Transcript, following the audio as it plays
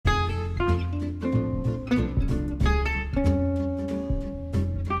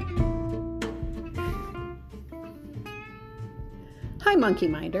Monkey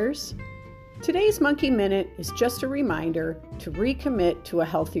Minders. Today's Monkey Minute is just a reminder to recommit to a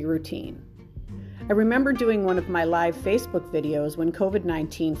healthy routine. I remember doing one of my live Facebook videos when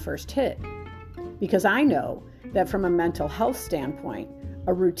COVID-19 first hit, because I know that from a mental health standpoint,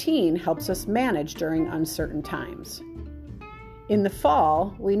 a routine helps us manage during uncertain times. In the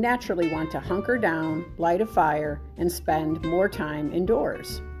fall, we naturally want to hunker down, light a fire, and spend more time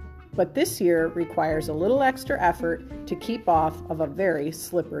indoors. But this year requires a little extra effort to keep off of a very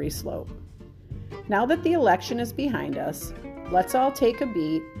slippery slope. Now that the election is behind us, let's all take a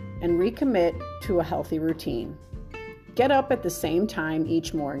beat and recommit to a healthy routine. Get up at the same time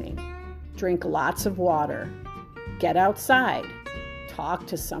each morning. Drink lots of water. Get outside. Talk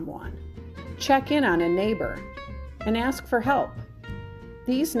to someone. Check in on a neighbor and ask for help.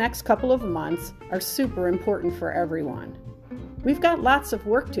 These next couple of months are super important for everyone. We've got lots of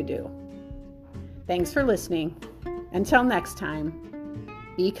work to do. Thanks for listening. Until next time,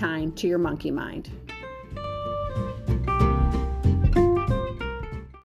 be kind to your monkey mind.